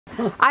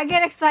I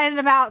get excited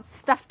about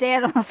stuffed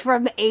animals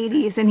from the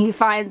 80s and he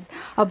finds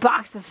a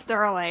box of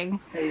sterling.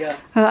 Hey,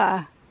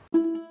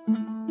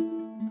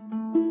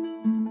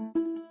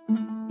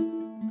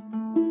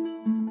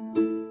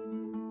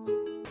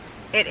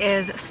 It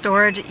is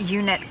storage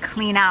unit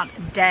clean out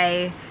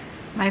day.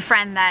 My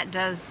friend that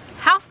does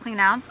house clean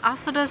outs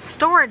also does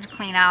storage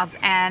clean outs,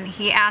 and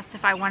he asked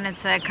if I wanted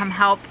to come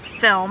help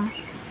film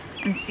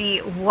and see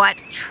what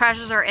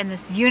treasures are in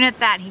this unit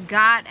that he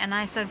got, and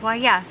I said, well,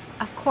 yes,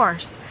 of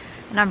course,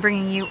 and I'm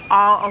bringing you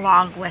all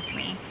along with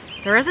me.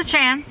 There is a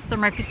chance there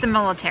might be some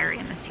military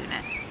in this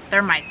unit.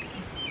 There might be.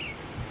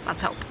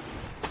 Let's hope.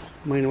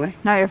 Mine away?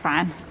 No, you're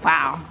fine.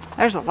 Wow,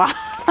 there's a lot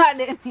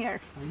in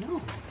here. I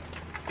know.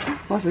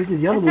 Plus, we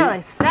did the other It's one.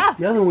 really stuff.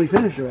 The other one we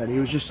finished already. It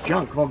was just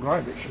junk, all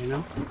garbage, you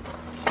know.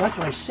 That's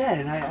what I said,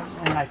 and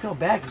I felt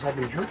bad because I've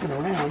been jerking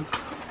around,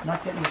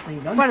 not getting this thing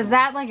done. What is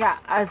that, like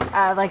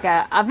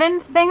a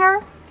oven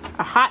thinger?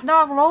 A hot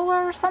dog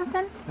roller or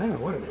something? I don't know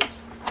what it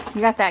is.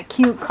 You got that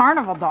cute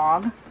carnival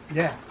dog.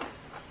 Yeah.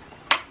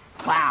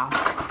 Wow.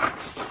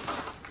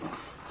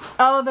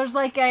 Oh, there's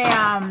like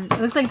a, it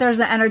looks like there's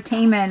an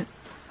entertainment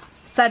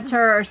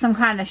center or some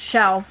kind of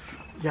shelf.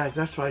 Yeah,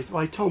 that's right.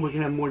 Well, I told him we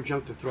can have more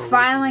junk to throw away.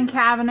 Filing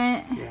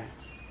cabinet. Yeah.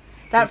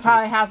 That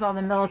probably has all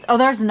the military. Oh,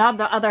 there's another,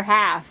 the other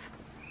half.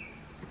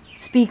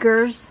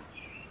 Speakers.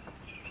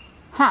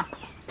 Huh.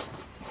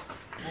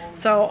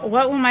 So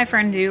what will my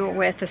friend do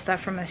with the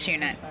stuff from this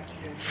unit?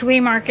 Flea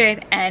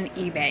market and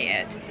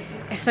eBay it.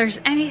 If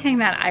there's anything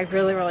that I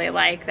really, really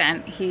like,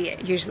 then he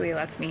usually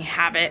lets me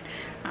have it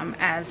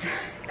as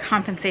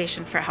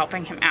compensation for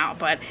helping him out.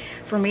 But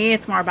for me,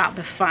 it's more about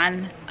the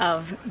fun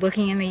of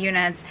looking in the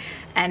units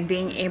and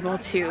being able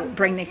to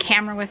bring the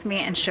camera with me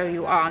and show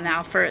you all.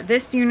 Now for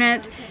this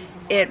unit,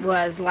 it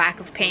was lack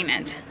of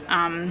payment.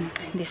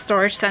 The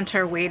storage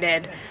center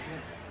waited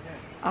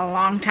a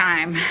long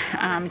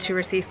time to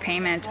receive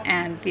payment,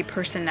 and the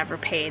person never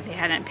paid. They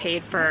hadn't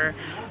paid for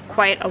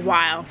quite a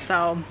while.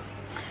 So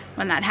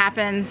when that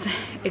happens,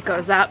 it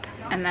goes up,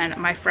 and then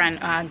my friend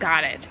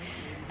got it.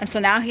 And so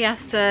now he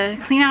has to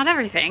clean out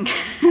everything.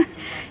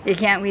 You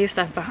can't leave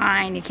stuff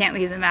behind. You can't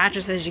leave the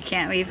mattresses. You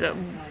can't leave the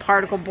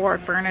particle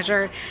board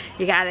furniture.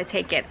 You gotta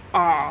take it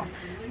all.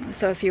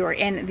 So if you are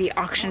in the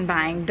auction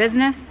buying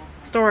business,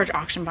 storage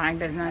auction buying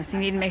business, you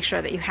need to make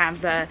sure that you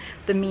have the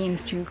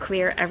means to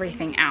clear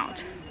everything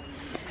out.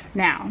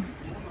 Now,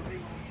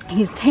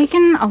 he's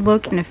taken a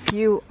look in a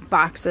few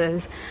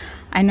boxes.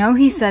 I know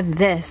he said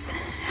this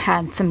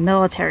had some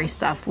military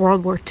stuff,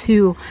 World War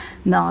II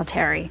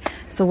military.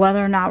 So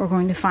whether or not we're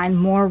going to find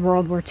more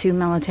World War II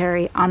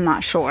military, I'm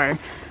not sure.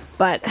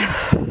 But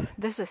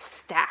this is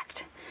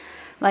stacked.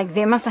 Like,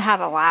 they must have had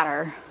a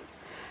ladder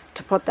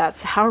to put that.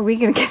 So how are we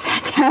gonna get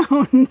that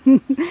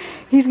down?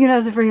 He's gonna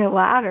have to bring a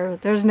ladder.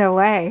 There's no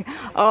way.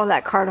 Oh,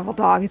 that carnival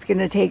dog is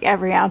gonna take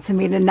every ounce of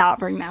me to not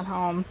bring that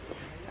home.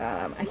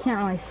 I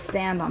can't really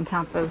stand on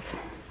top of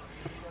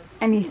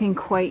anything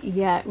quite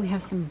yet. We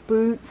have some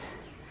boots,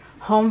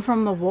 home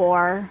from the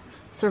war,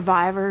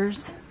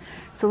 survivors.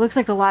 So it looks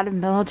like a lot of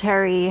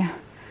military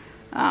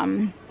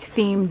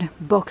themed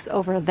books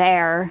over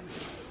there.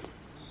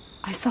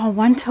 I saw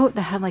one tote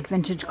that had like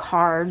vintage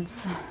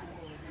cards.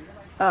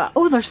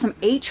 Oh, there's some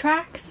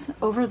 8-tracks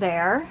over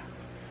there.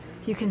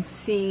 You can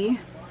see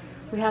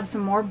we have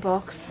some more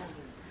books.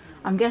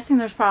 I'm guessing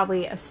there's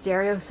probably a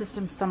stereo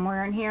system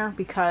somewhere in here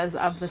because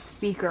of the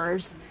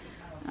speakers.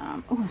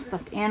 Oh,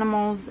 stuffed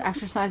animals,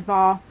 exercise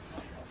ball.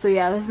 So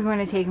yeah, this is going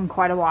to take him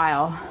quite a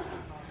while.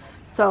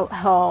 So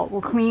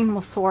we'll clean,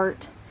 we'll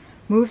sort,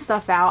 move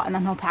stuff out, and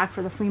then he'll pack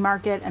for the flea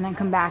market and then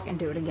come back and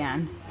do it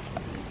again.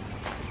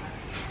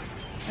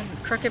 This is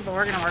crooked, but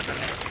we're gonna work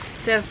with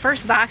it. So the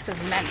first box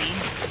of many.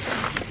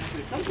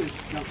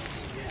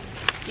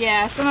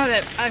 Yeah, some of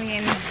it, I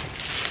mean,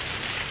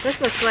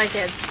 this looks like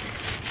it's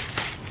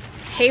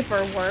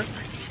paperwork.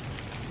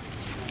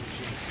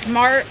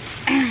 Smart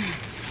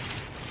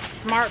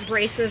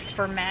braces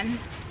for men.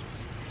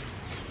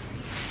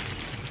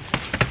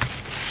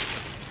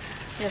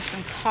 There's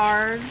some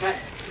cards.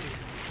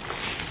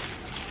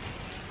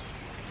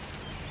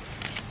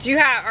 Do you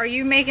have, are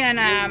you making,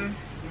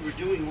 We were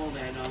doing all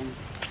that,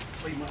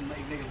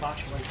 make a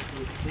box like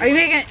are you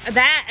making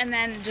that and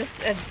then just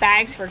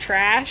bags for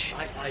trash?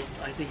 I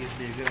think it'd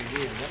be a good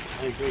idea.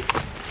 I agree.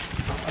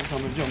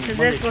 Because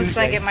this looks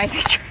like it might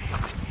be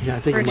trash. Yeah, I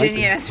think Virginia it might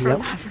be. is for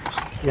lovers.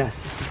 Yes.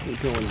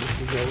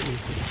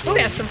 Oh, we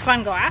have some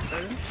fun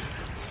glasses.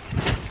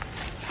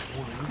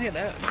 Look at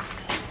those.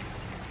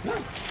 No.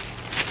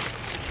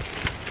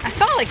 I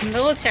saw like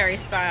military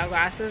style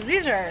glasses.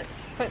 These are,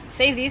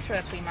 save these for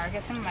the flea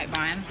market. Someone might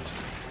buy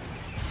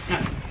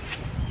them.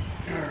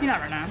 You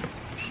never know.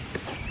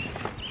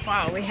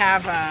 Wow, we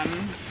have a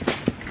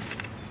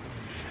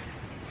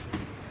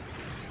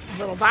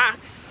little box.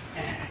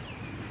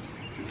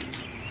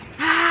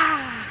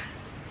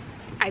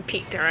 I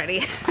peeked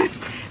already.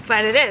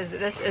 But it is.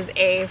 This is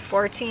a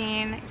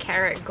 14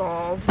 karat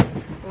gold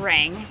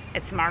ring.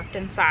 It's marked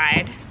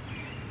inside.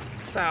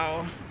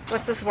 So,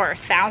 what's this worth?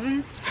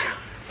 Thousands?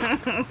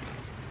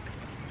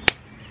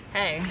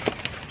 Hey.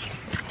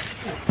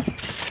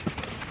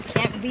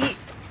 Can't beat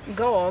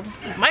gold.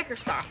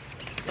 Microsoft.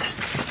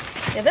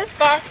 Yeah, this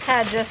box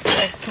had just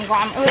a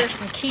conglomeration. Oh, there's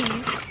some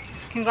keys.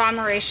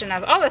 Conglomeration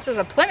of, oh, this is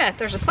a Plymouth.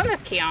 There's a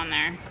Plymouth key on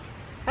there.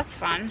 That's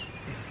fun.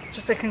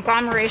 Just a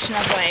conglomeration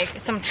of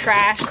like some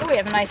trash. Oh, we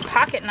have a nice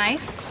pocket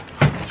knife.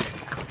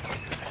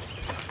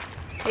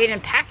 Made in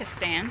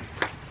Pakistan.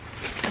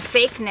 A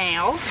fake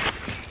nail.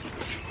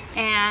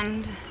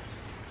 And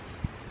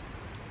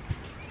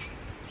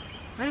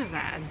what is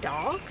that? A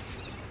dog?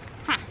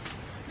 Huh.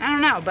 I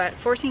don't know, but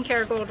 14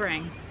 karat gold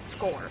ring.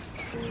 Score.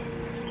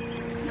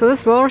 So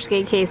this roller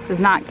skate case does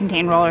not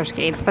contain roller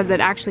skates, but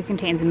it actually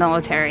contains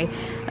military.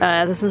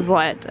 This is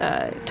what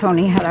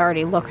Tony had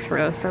already looked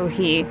through, so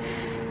he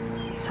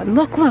said,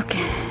 look.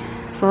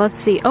 So let's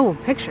see. Oh,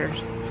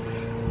 pictures.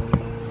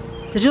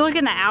 Did you look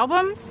in the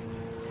albums?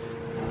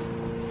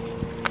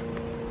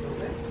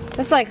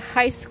 That's like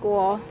high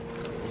school.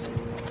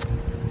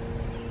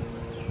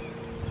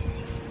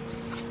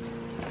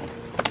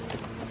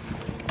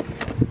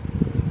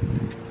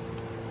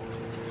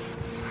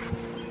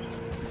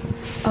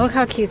 Oh, look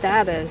how cute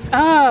that is.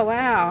 Oh,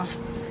 wow.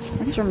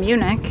 That's from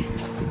Munich.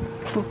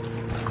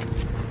 Oops.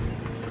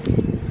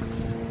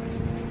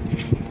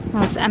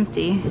 Oh, it's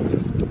empty.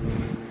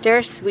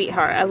 Dear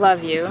sweetheart, I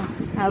love you.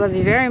 I love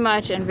you very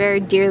much and very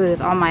dearly with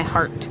all my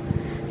heart.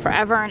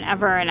 Forever and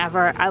ever and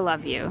ever, I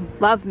love you.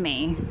 Love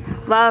me.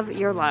 Love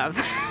your love.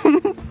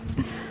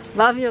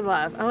 Love your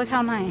love. Oh, look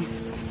how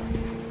nice.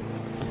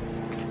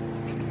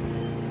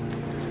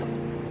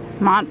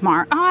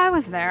 Montmartre. Oh, I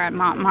was there at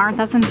Montmartre.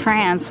 That's in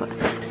France.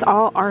 It's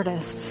all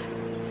artists.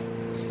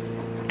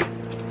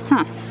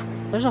 Huh.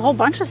 There's a whole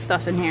bunch of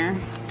stuff in here.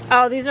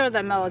 Oh, these are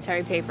the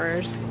military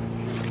papers.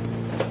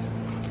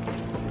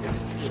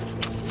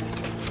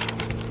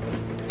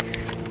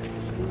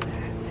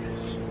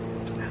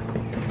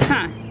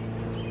 Huh.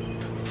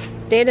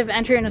 Date of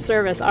entry into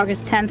service,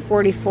 August 10th,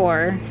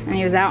 44. And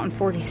he was out in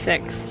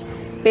 46.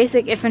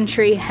 Basic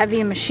infantry,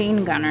 heavy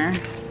machine gunner.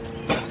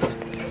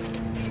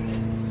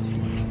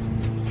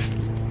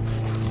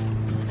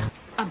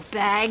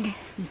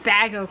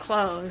 Bag of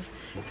clothes.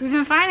 So we've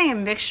been finding a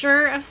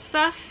mixture of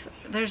stuff.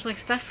 There's like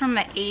stuff from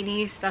the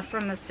 80s, stuff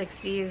from the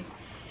 60s.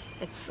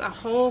 It's a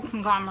whole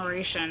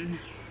conglomeration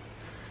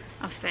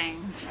of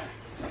things.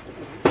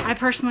 I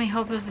personally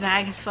hope this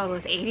bag is filled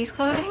with 80s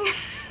clothing,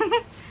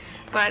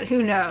 but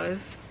who knows.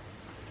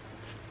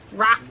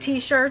 Rock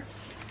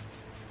t-shirts.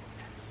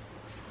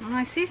 Well,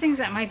 I see things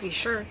that might be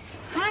shirts.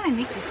 How do they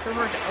make these so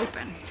hard to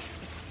open?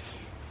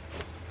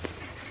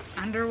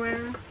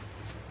 Underwear.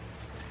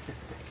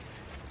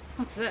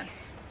 What's this?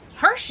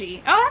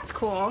 Hershey. Oh, that's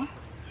cool.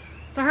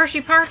 It's a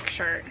Hershey Park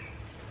shirt.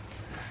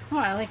 Oh,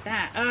 I like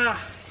that. Ugh,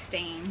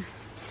 stain.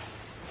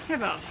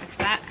 Here, I'll fix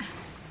that.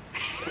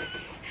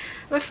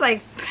 Looks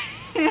like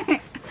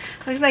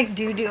looks like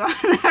doo-doo on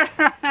the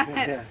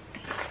front.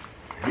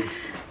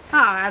 Oh,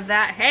 add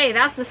that. Hey,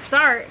 that's the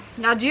start.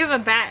 Now, do you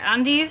have a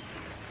undies?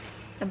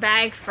 A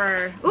bag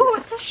for. Ooh,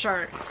 what's this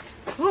shirt?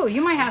 Ooh,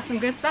 you might have some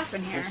good stuff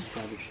in here.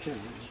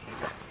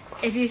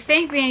 If you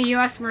think being a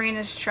U.S. Marine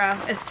is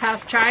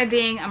tough, try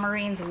being a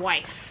Marine's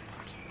wife.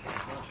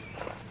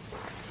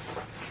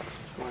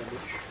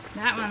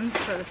 That one's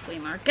for the flea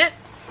market.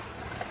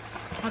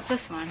 What's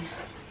this one?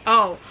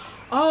 Oh,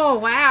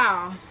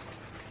 wow.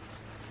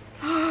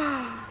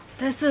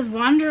 This is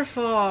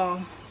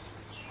wonderful.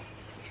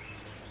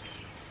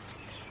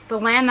 The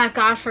land that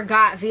God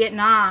forgot,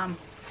 Vietnam.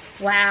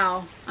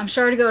 Wow. I'm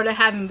sure to go to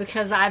heaven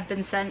because I've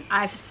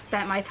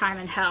spent my time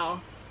in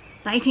hell.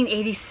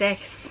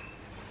 1986.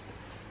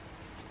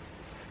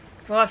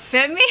 Will it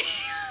fit me?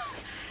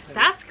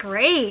 That's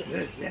great.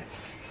 Yeah.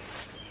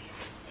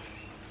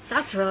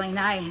 That's really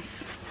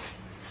nice.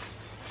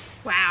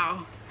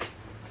 Wow.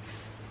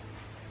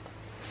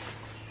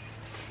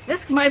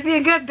 This might be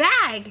a good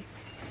bag.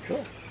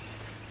 Cool.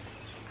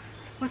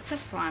 What's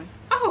this one?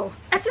 Oh,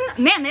 that's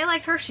man, they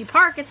like Hershey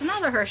Park. It's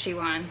another Hershey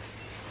one.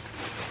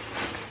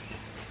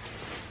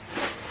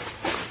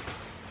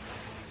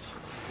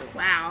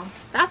 Wow,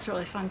 that's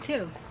really fun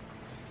too.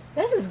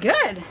 This is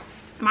good.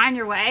 Mind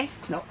your way.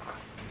 Nope.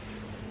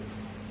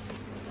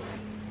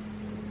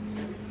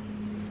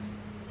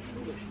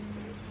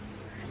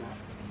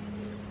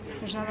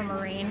 There's another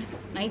Marine.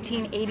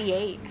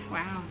 1988.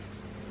 Wow.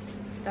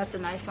 That's a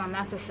nice one.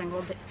 That's a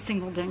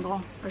single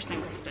dingle or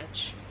single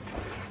stitch.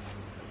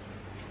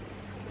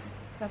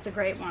 That's a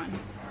great one.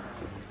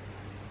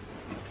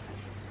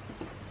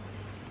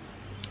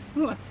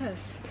 Ooh, what's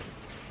this?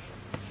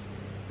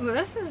 Ooh,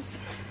 this is,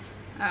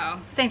 oh,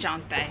 St.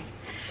 John's Bay.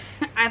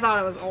 I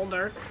thought it was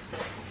older.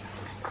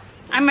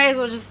 I might as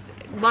well just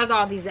lug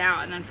all these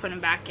out and then put them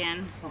back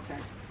in. Okay.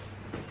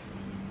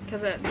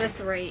 Because at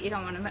this rate, you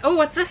don't want to. Oh,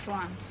 what's this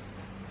one?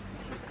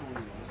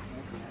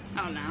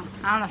 Oh no,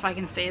 I don't know if I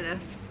can say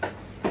this.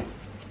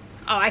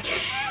 Oh, I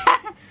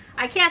can't.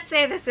 I can't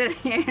say this in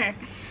here.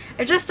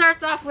 It just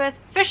starts off with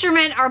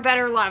fishermen are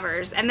better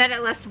lovers, and then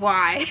it lists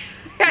why.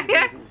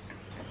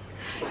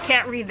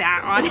 Can't read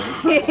that on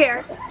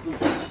here.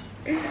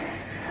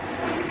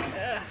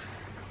 Ugh.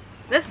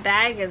 This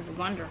bag is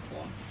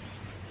wonderful.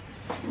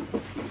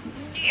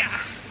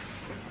 Yeah.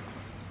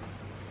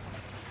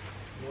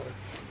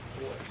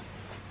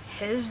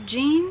 His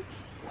jeans.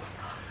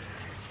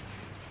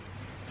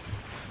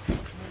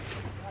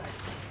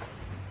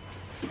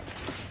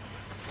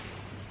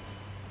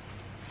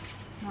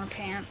 More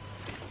pants.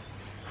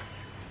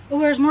 Oh,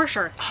 there's more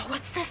shirts. Oh,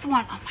 what's this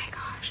one? Oh my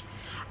gosh.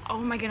 Oh,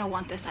 am I gonna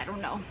want this? I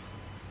don't know.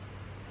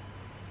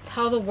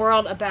 Tell the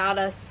world about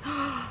us.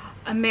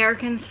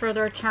 Americans for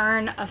the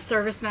return of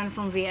servicemen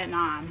from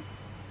Vietnam.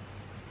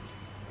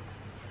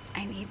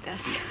 I need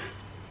this.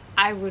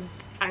 I would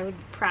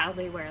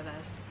proudly wear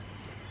this.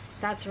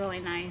 That's really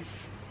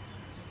nice.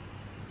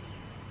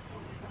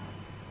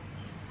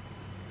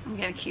 I'm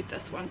gonna keep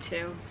this one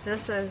too.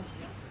 This is,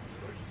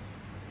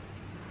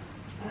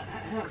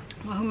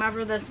 well,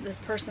 whomever this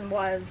person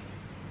was,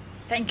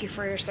 thank you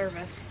for your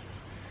service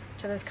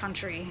to this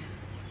country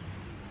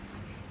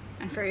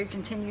and for your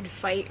continued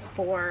fight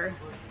for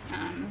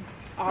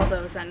all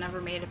those that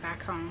never made it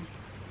back home.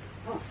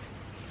 Oh.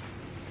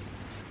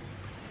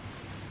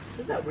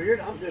 Isn't that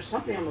weird? There's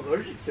something I'm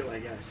allergic to, I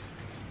guess.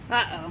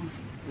 Uh-oh.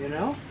 You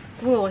know?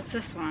 Ooh, what's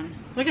this one?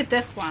 Look at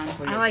this one.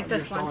 I like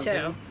this one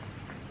too.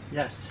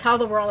 Yes. Tell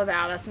the world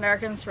about us.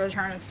 Americans for the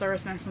return of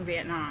servicemen from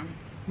Vietnam.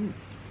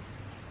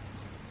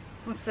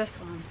 What's this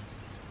one?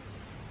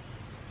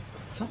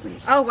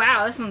 Something. Oh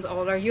wow, this one's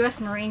older. U.S.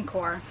 Marine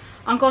Corps.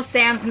 Uncle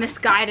Sam's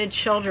misguided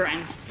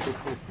children.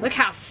 Look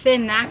how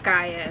thin that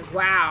guy is.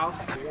 Wow.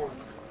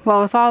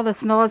 Well, with all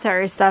this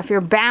military stuff,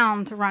 you're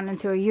bound to run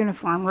into a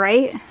uniform,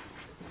 right?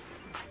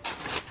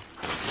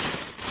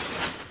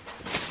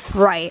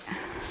 Right.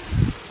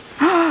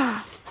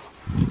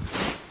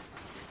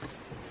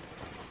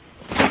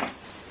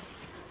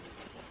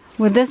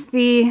 Would this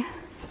be...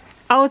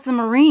 Oh, it's the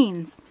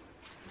Marines.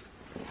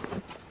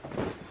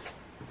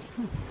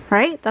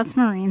 Right? That's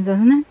Marines,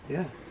 isn't it?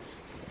 Yeah.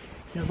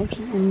 Yeah, it looks a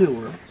little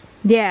newer.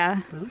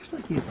 Yeah. But it looks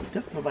like he's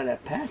definitely by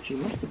that patch. He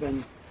must have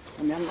been...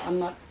 I mean, I'm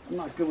not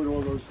good with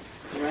all those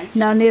ranks.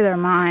 No, neither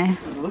am I.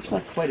 It looks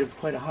like quite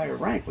a higher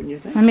rank, wouldn't you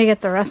think? Let me get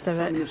the rest of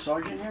it. Are you a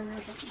sergeant area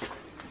or something?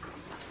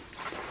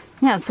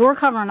 Yeah, so we're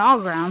covering all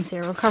grounds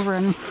here. We're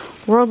covering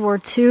World War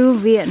II,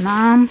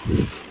 Vietnam.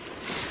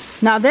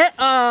 Now that,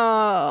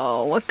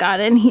 oh, what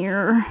got in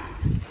here?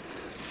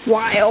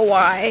 Why, oh,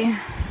 why?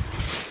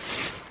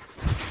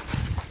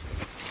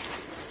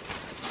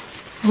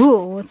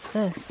 Ooh, what's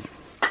this?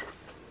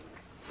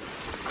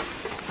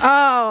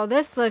 Oh,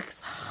 this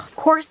looks, of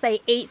course they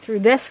ate through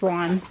this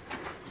one.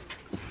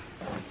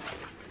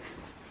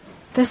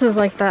 This is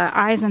like the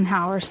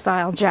Eisenhower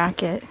style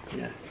jacket.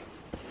 Yeah.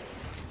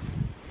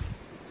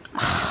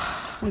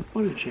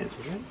 What are the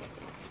chances, right?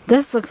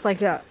 This looks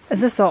like a,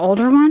 is this an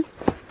older one?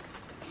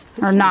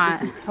 Or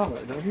not?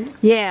 Color, doesn't it?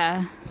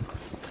 Yeah.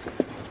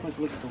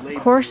 Of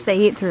course they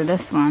eat through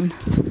this one.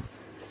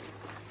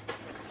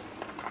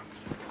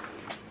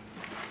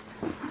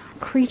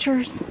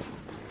 Creatures.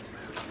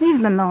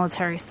 Leave the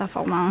military stuff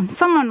alone.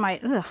 Someone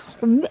might, ugh.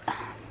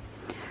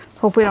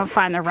 Hope we don't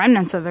find the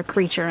remnants of the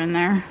creature in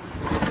there.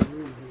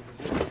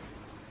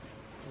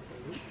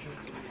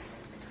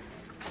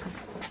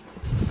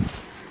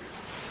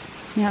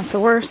 Yeah, so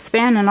we're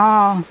spanning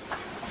all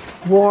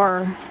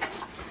war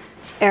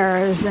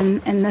eras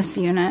in this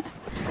unit.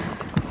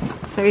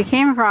 So we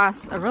came across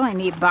a really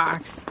neat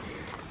box.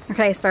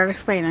 Okay, start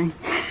explaining.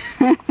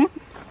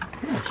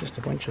 It's just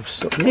a bunch of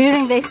silver. So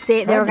you think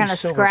they were going to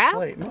scrap?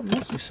 Plate. No,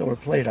 mostly silver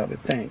plate, I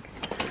would think.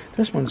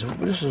 This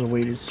is a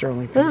weighted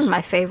sterling piece. This is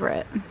my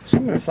favorite.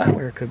 Some of the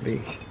flatware could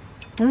be.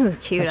 This is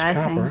cute, I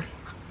think.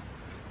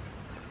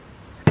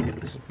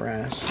 This is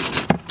brass.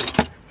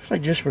 Looks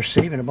like just we're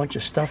saving a bunch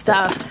of stuff.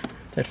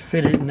 That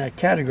fit in that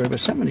category, but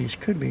some of these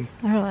could be.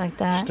 I really like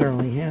that.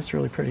 Sterling. Yeah, it's a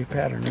really pretty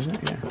pattern,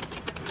 isn't it? Yeah.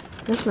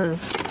 This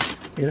is.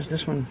 Yes,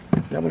 this one.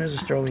 That one is a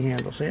sterling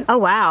handle. See it? Oh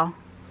wow.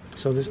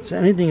 So this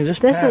anything in this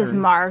pattern. This is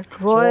marked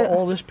Roy. So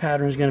all this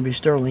pattern is going to be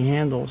sterling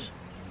handles,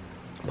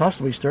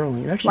 possibly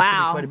sterling. Actually,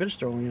 wow. Quite a bit of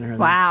sterling in here.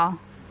 Wow.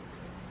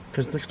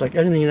 Because it looks like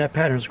anything in that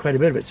pattern is quite a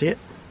bit of it. See it?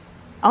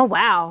 Oh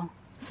wow.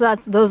 So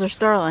those are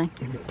sterling.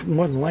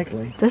 More than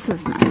likely. This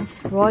is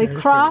nice.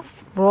 Roycroft.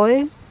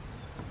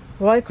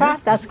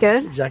 Roycroft. That's good.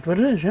 That's exactly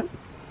what it is. Yep.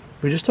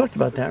 We just talked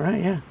about that,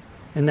 right? Yeah.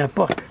 In that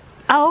book.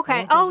 Oh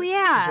okay. Oh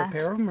yeah. Is there a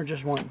pair of them or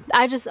just one?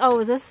 Oh,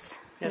 is this?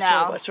 Yeah,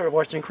 no. Sort of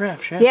arts and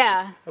crafts, yeah.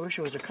 Yeah. I wish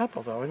it was a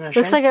couple though. Isn't that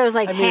looks shame? like it was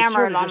like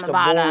hammered it's on just the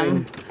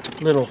bottom.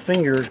 Little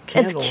finger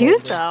candle. It's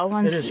cute though.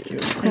 Once it is cute.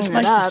 It's clean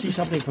nice to see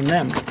something from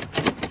them.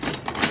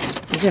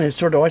 Again, it's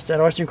sort of that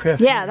arts and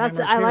crafts. Yeah,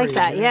 I like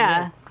that.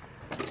 Yeah.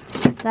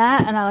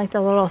 That and I like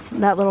that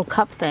little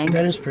cup thing.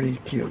 That is pretty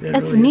cute.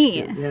 It's really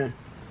neat. Cute. Yeah.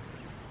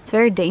 It's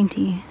very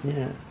dainty.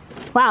 Yeah.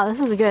 Wow, this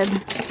is good.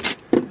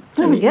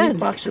 This is good.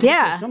 Box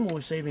yeah. Someone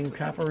was saving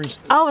copper.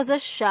 Oh, is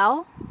this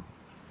shell?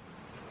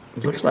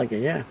 It looks like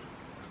it, yeah.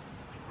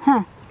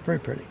 Huh. Very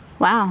pretty.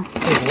 Wow.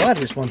 There's a lot of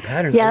this one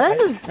pattern. Yeah,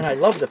 this is. And I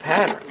love the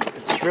pattern.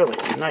 It's really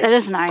nice. It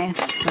is nice.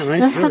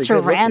 This is such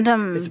a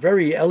random. It's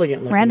very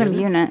elegant looking. Random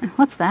unit.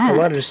 What's that? A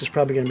lot of this is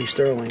probably going to be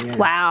sterling. Yeah.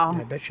 Wow.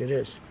 I bet you it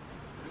is.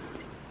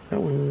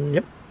 That one,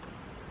 yep.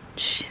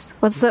 Jeez.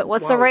 What's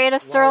the rate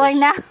of sterling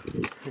now?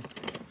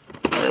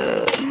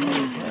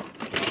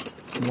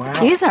 Wow.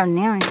 These are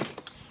nice.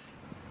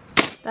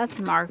 That's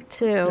marked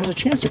too. There's a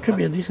chance there could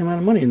be a decent amount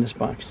of money in this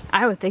box.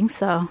 I would think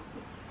so.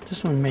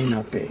 This one may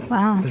not be.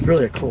 Wow. It's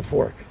really a cool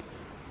fork.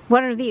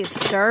 What are these?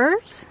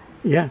 Stirs?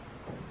 Yeah.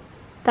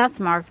 That's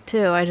marked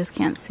too. I just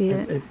can't see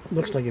it. It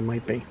looks like it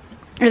might be.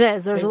 It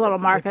is. There's a little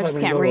mark. I just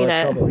can't read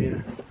it. Trouble,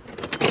 yeah.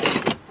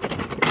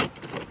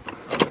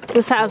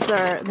 This has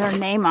their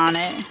name on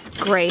it.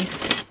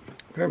 Grace.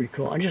 Very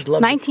cool. I just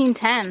love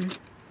 1910.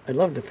 I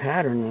love the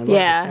pattern. I love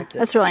Yeah, the fact that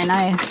that's really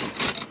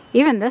nice.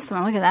 Even this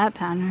one, look at that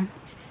pattern.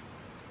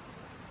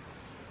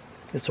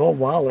 it's all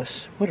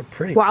Wallace. What a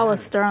pretty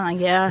Wallace pattern. Sterling,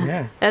 yeah.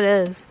 Yeah. It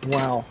is.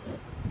 Wow.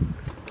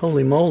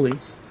 Holy moly.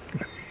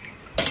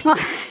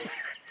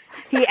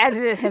 He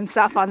edited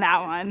himself on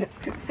that one.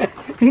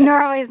 He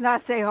normally does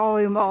not say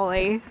holy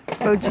moly.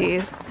 Oh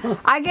jeez.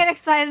 I get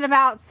excited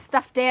about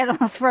stuffed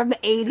animals from the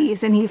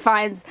 80s and he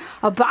finds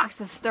a box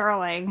of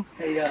sterling.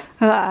 Hey,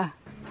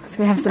 So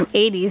we have some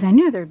 80s. I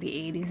knew there'd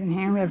be 80s in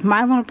here. We have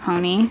My Little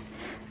Pony,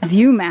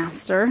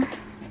 Viewmaster.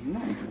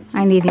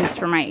 I need these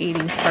for my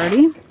 80s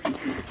party.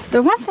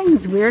 The one thing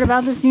that's weird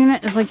about this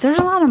unit is like there's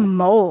a lot of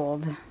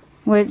mold,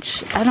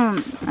 which I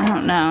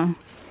don't know.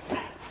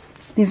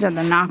 These are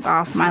the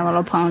knockoff My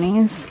Little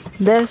Ponies.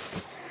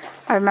 This,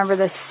 I remember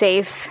the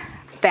Safe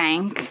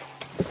Bank.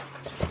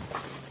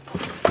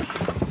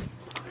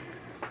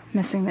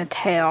 Missing the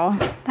tail.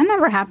 That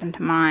never happened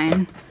to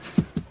mine.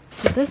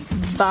 But this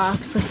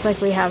box looks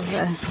like we have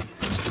the,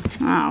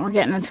 oh, we're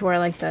getting into where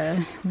like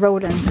the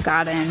rodents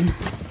got in.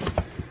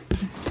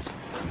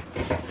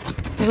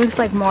 It looks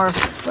like more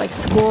of like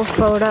school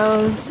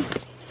photos.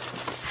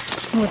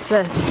 What's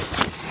this?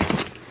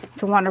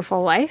 It's a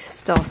Wonderful Life,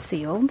 still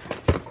sealed.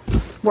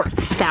 Worth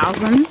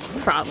thousands,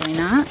 probably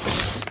not.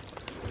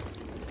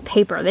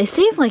 Paper, they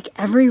save like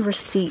every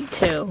receipt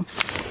too.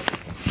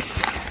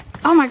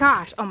 Oh my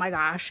gosh, oh my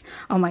gosh,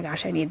 oh my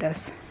gosh, I need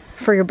this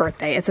for your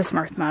birthday. It's a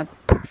Smurf mug,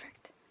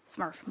 perfect.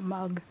 Smurf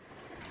mug.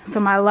 So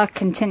my luck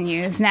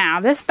continues.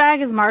 Now, this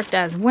bag is marked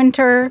as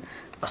winter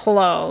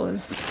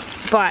clothes,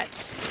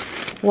 but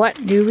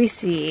what do we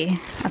see?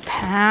 A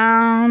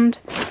pound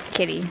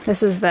kitty.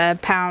 This is the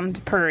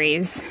pound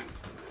purries.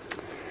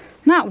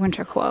 Not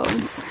winter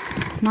clothes.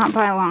 Not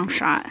by a long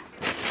shot.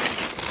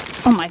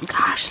 Oh my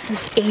gosh, is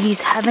this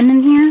 80s heaven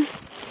in here?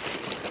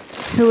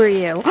 Who are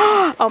you?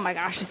 Oh my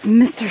gosh, it's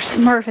Mr.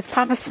 Smurf. It's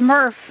Papa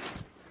Smurf.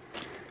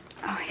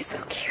 Oh, he's so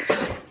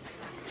cute.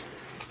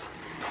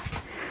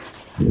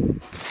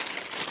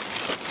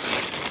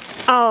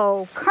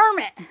 Oh,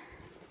 Kermit.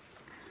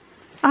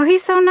 Oh,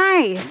 he's so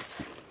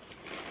nice.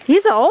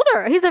 He's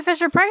older. He's a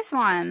Fisher Price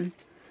one.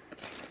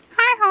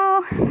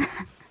 Hi-ho.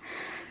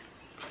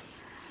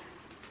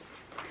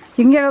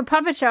 You can give a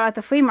puppet show at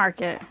the flea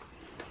market.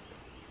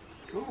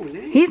 oh,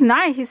 neat. He's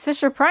nice. He's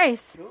Fisher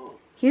Price. Cool.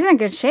 He's in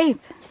good shape.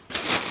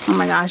 Oh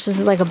my gosh, this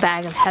is like a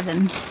bag of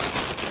heaven.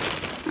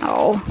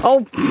 Oh.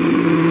 Oh.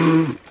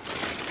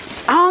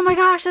 Oh my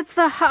gosh, it's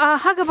the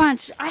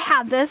Hug-a-Bunch. I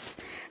had this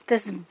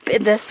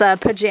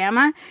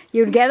pajama.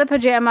 You'd get a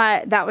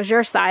pajama that was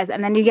your size,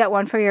 and then you get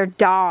one for your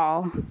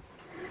doll.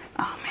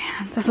 Oh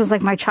man, this is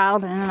like my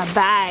childhood in a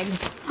bag.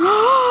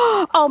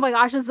 Oh my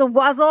gosh, it's the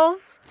Wuzzles.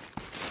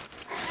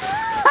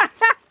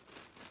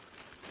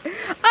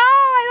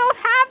 Oh, I don't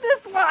have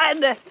this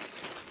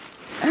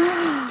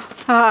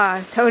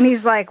one.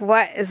 Tony's like,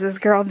 what is this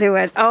girl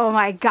doing? Oh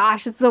my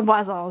gosh, it's the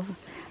Wuzzles.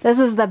 This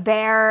is the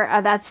bear.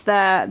 That's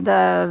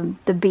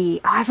the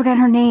bee. Oh, I forgot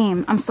her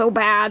name. I'm so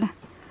bad.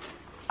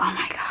 Oh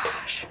my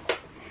gosh.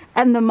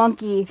 And the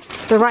monkey.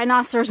 The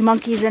rhinoceros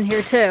monkey's in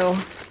here too.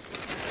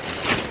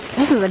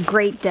 This is a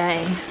great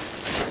day.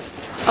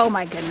 Oh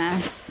my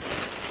goodness.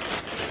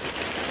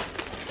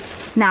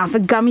 Now, if the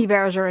gummy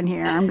bears are in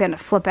here, I'm gonna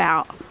flip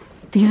out.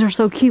 These are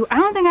so cute. I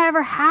don't think I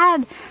ever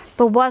had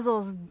the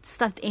Wuzzles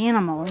stuffed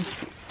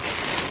animals.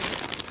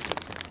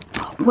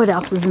 What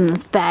else is in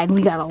this bag?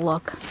 We gotta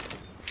look.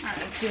 Alright,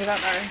 let's see what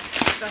other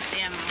stuffed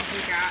animals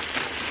we got.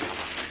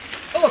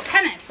 Oh, a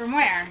pennant. From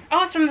where?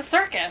 Oh, it's from the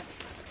circus.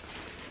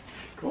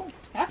 Cool.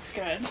 That's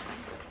good.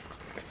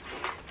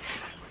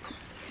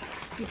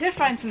 We did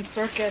find some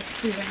circus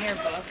souvenir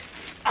books.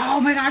 Oh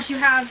my gosh, you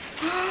have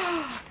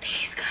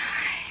these guys.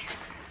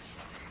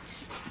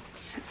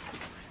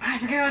 I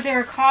forget what they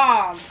were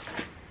called.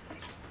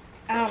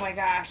 Oh my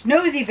gosh.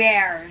 Nosy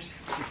Bears.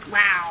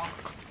 Wow.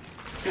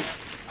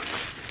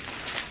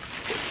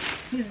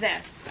 Who's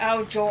this?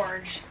 Oh,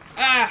 George.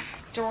 Ugh,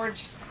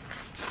 George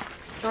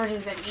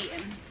has been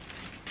eaten.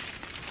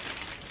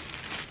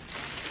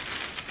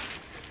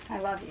 I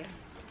love you.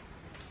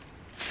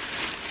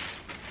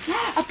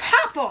 A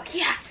purple,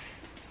 yes.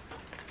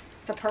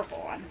 It's a purple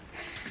one.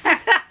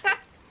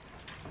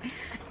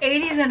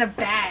 80s in a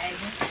bag.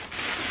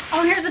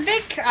 Oh, here's a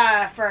big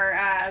for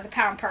the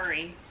pound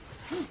purry.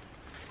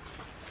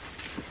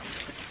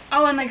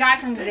 Oh, and the guy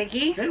from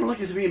Ziggy. They don't look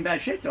as to be in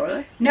bad shape though, are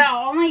they?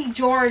 No, only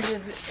George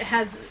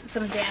has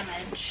some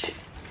damage.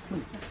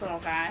 This little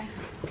guy.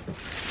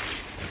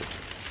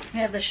 We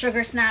have the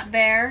Sugar Snap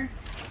Bear.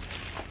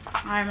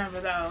 I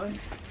remember those.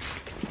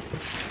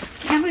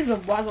 Can't believe the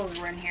Wuzzles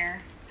were in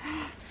here.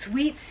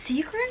 Sweet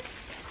Secrets?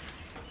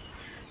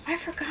 I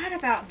forgot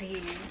about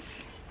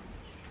these.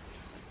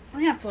 I'm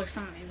gonna have to look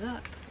some of these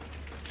up.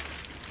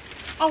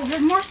 Oh,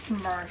 there's more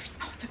Smurfs.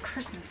 Oh, it's a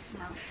Christmas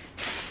Smurf.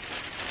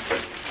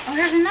 Oh,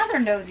 there's another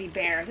Nosy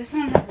Bear. This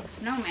one has a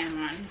snowman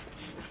one.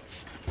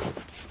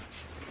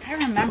 I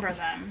remember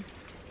them.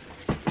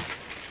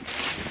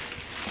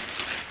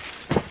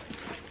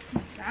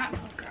 What's that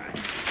look good?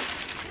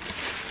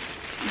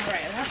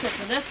 Alright, that's it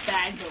for this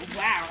bag, but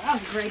wow, that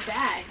was a great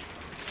bag.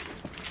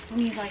 We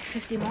need like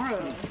 50 more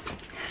of those.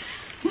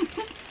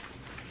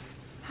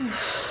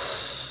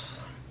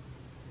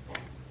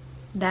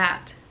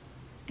 That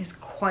is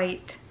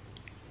quite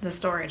the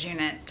storage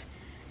unit.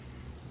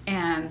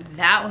 And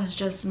that was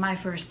just my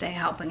first day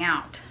helping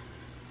out.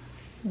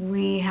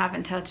 We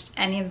haven't touched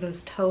any of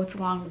those totes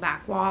along the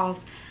back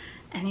walls,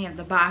 any of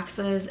the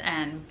boxes,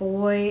 and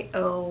boy,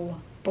 oh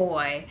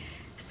boy.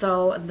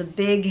 So the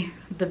big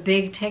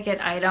ticket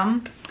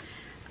item,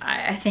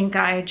 I think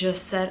I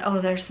just said,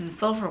 oh, there's some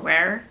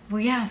silverware.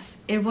 Well, yes,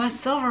 it was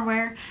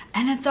silverware,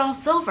 and it's all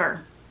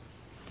silver.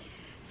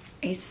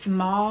 A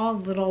small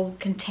little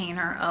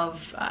container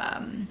of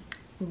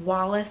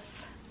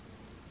Wallace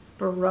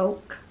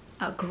Baroque,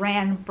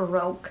 Grand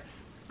Baroque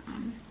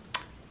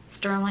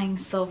sterling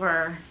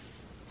silverware.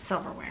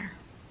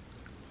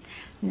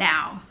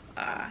 Now,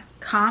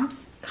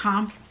 comps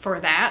for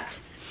that.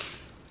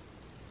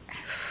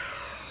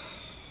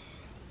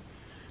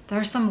 There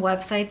are some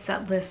websites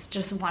that list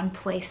just one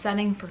place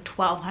setting for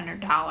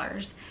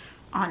 $1,200.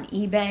 On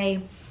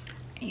eBay,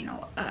 you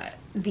know,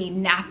 the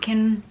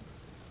napkin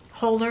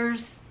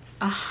holders,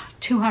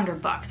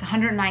 $200,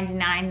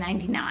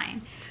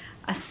 $199.99.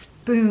 A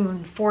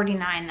spoon,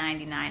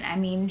 $49.99. I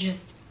mean,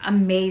 just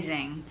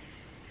amazing.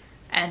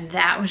 And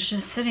that was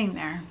just sitting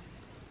there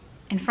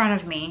in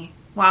front of me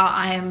while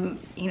I am,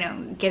 you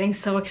know, getting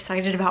so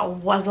excited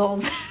about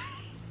Wuzzles,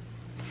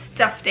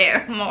 stuffed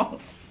animals.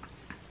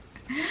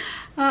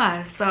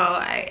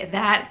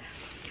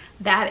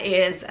 That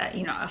is,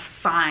 you know, a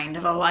find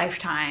of a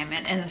lifetime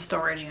in a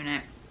storage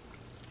unit.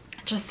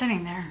 Just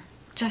sitting there.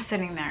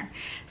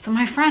 So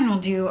my friend will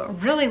do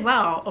really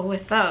well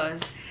with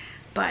those.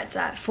 But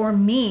for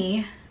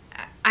me,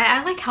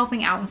 I like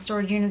helping out with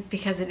storage units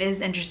because it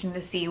is interesting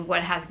to see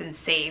what has been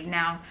saved.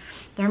 Now,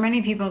 there are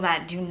many people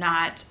that do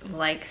not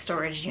like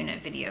storage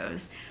unit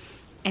videos.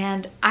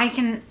 And I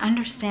can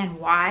understand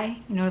why.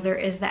 You know, there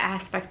is the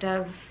aspect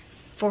of,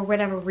 for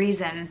whatever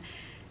reason,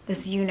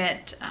 this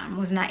unit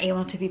was not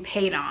able to be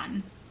paid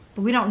on.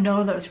 But we don't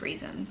know those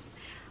reasons.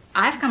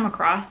 I've come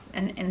across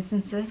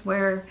instances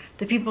where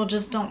the people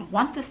just don't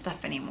want this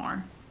stuff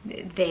anymore.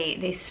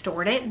 They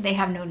stored it, they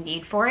have no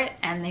need for it,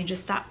 and they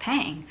just stop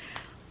paying.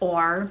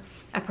 Or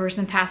a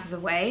person passes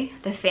away,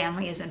 the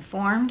family is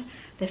informed,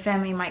 the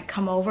family might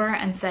come over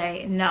and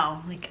say,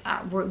 no, like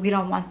we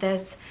don't want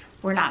this,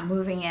 we're not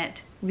moving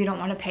it, we don't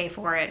want to pay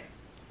for it,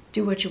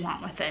 do what you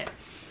want with it.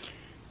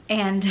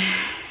 And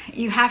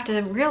you have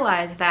to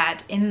realize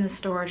that in the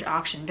storage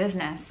auction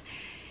business,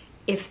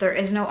 if there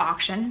is no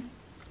auction,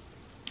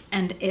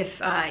 and if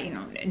you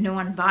know, no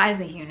one buys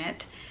the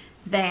unit,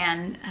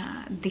 then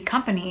the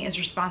company is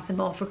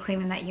responsible for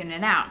cleaning that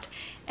unit out.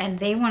 And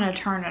they want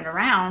to turn it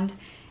around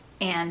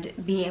and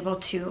be able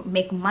to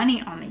make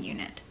money on the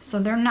unit. So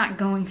they're not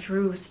going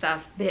through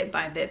stuff bit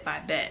by bit by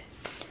bit.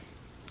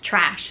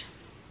 Trash.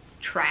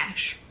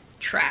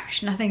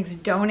 Nothing's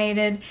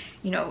donated.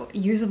 You know,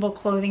 usable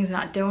clothing's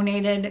not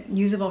donated.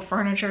 Usable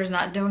furniture is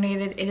not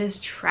donated. It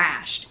is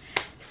trashed.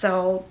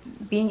 So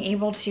being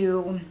able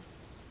to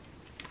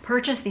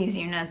purchase these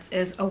units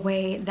is a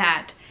way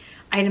that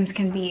items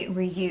can be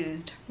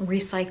reused,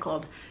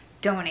 recycled,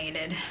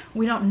 donated.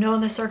 We don't know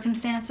the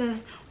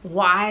circumstances,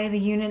 why the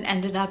unit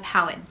ended up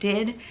how it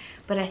did,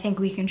 but I think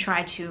we can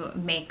try to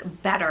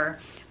make better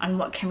on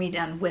what can be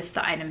done with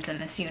the items in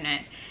this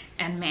unit.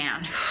 And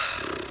man,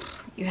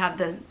 you have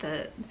the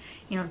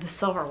you know, the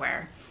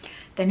silverware.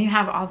 Then you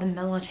have all the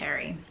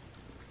military.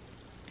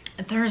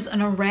 There's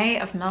an array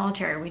of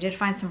military. We did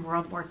find some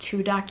World War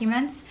II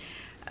documents,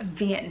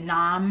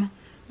 Vietnam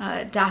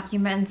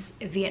documents,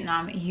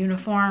 Vietnam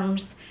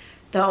uniforms,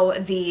 though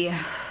the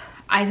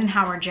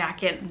Eisenhower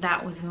jacket,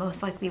 that was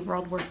most likely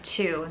World War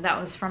II. That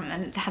was from,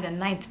 it had a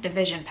 9th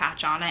Division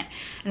patch on it.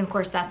 And of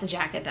course, that's a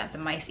jacket that the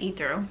mice eat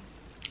through.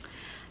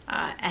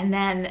 And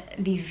then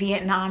the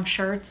Vietnam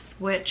shirts,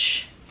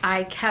 which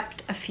I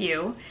kept a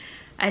few.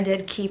 I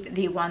did keep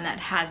the one that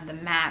had the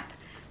map,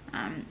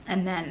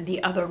 and then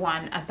the other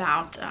one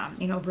about,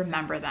 you know,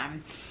 remember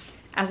them.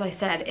 As I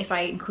said, if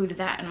I included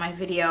that in my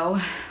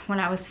video when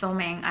I was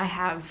filming, I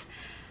have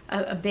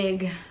a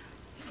big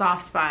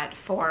soft spot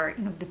for,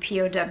 you know, the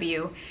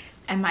POW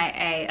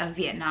MIA of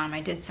Vietnam.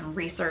 I did some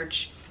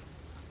research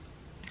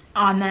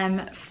on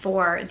them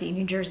for the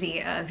New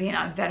Jersey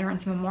Vietnam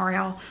Veterans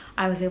Memorial.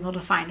 I was able to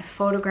find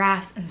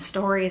photographs and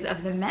stories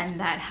of the men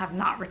that have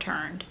not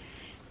returned.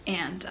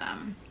 And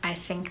I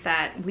think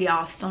that we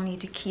all still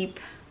need to keep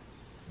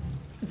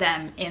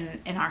them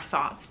in our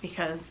thoughts,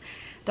 because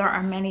there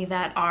are many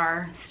that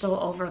are still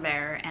over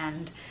there,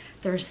 and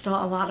there's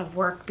still a lot of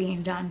work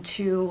being done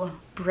to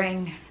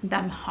bring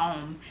them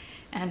home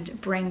and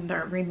bring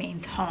their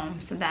remains home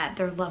so that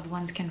their loved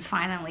ones can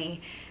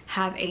finally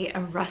have a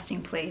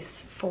resting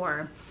place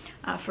for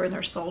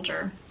their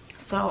soldier.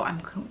 So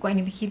I'm going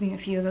to be keeping a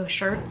few of those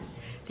shirts.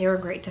 They were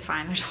great to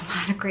find. There's a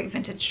lot of great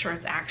vintage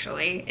shirts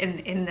actually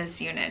in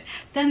this unit.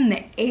 Then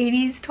the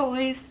 80s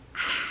toys,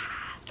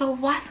 the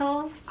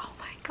Wessels, oh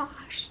my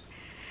gosh.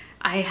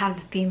 I have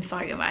the theme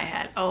song in my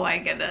head. Oh my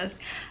goodness.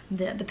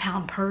 The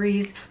Pound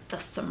Purries, the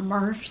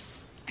Smurfs.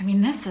 I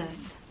mean, this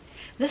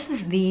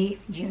is the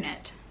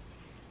unit.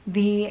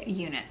 The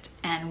unit.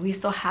 And we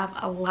still have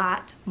a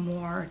lot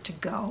more to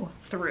go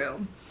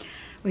through.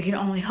 We can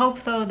only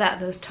hope though that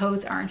those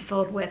totes aren't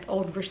filled with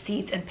old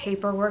receipts and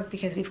paperwork,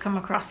 because we've come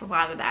across a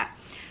lot of that.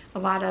 A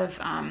lot of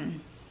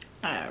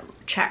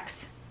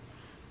checks,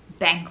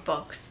 bank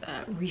books,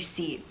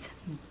 receipts,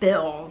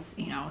 bills,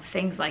 you know,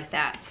 things like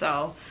that.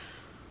 So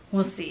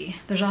we'll see.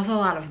 There's also a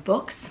lot of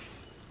books.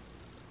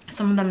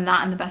 Some of them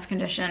not in the best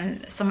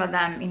condition. Some of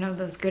them, you know,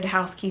 those Good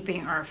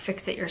Housekeeping or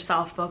Fix It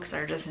Yourself books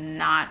are just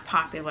not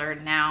popular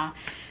now.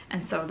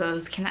 And so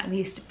those can at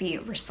least be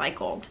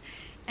recycled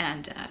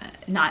and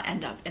not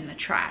end up in the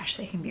trash.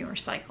 They can be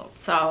recycled.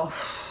 So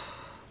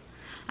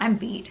I'm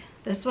beat.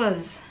 This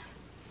was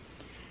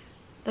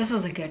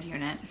a good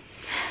unit.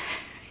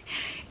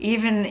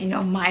 Even, you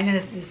know,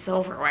 minus the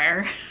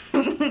silverware.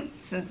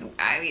 Since,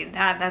 I mean,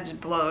 that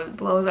just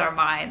blows our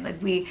mind.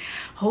 Like,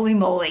 holy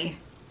moly,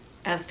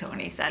 as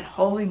Tony said,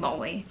 holy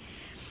moly.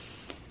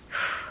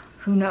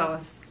 Who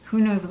knows? Who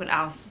knows what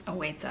else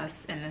awaits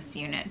us in this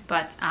unit?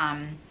 But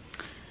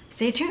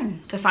stay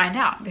tuned to find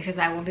out, because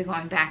I will be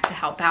going back to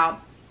help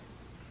out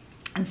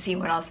and see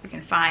what else we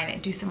can find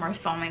and do some more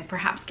filming,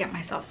 perhaps get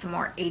myself some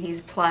more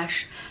 80s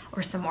plush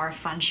or some more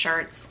fun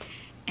shirts,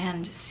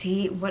 and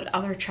see what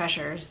other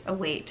treasures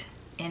await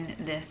in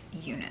this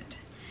unit.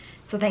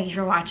 So thank you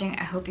for watching.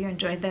 I hope you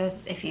enjoyed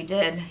this. If you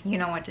did, you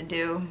know what to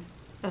do.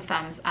 The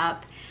thumbs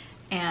up,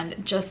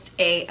 and just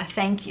a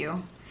thank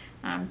you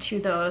to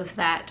those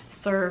that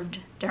served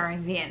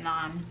during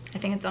Vietnam. I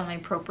think it's only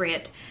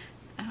appropriate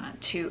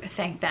to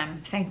thank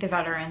them, thank the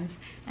veterans,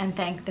 and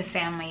thank the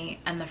family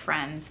and the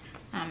friends,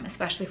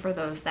 especially for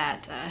those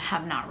that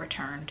have not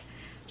returned.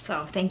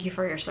 So thank you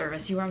for your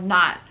service. You are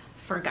not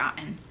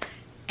forgotten.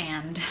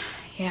 And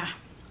yeah,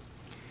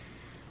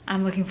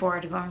 I'm looking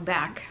forward to going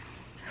back.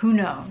 Who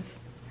knows?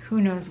 Who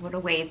knows what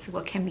awaits,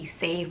 what can be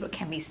saved, what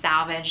can be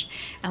salvaged,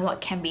 and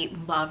what can be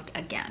loved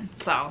again.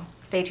 So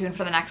stay tuned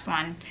for the next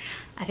one.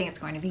 I think it's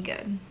going to be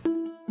good.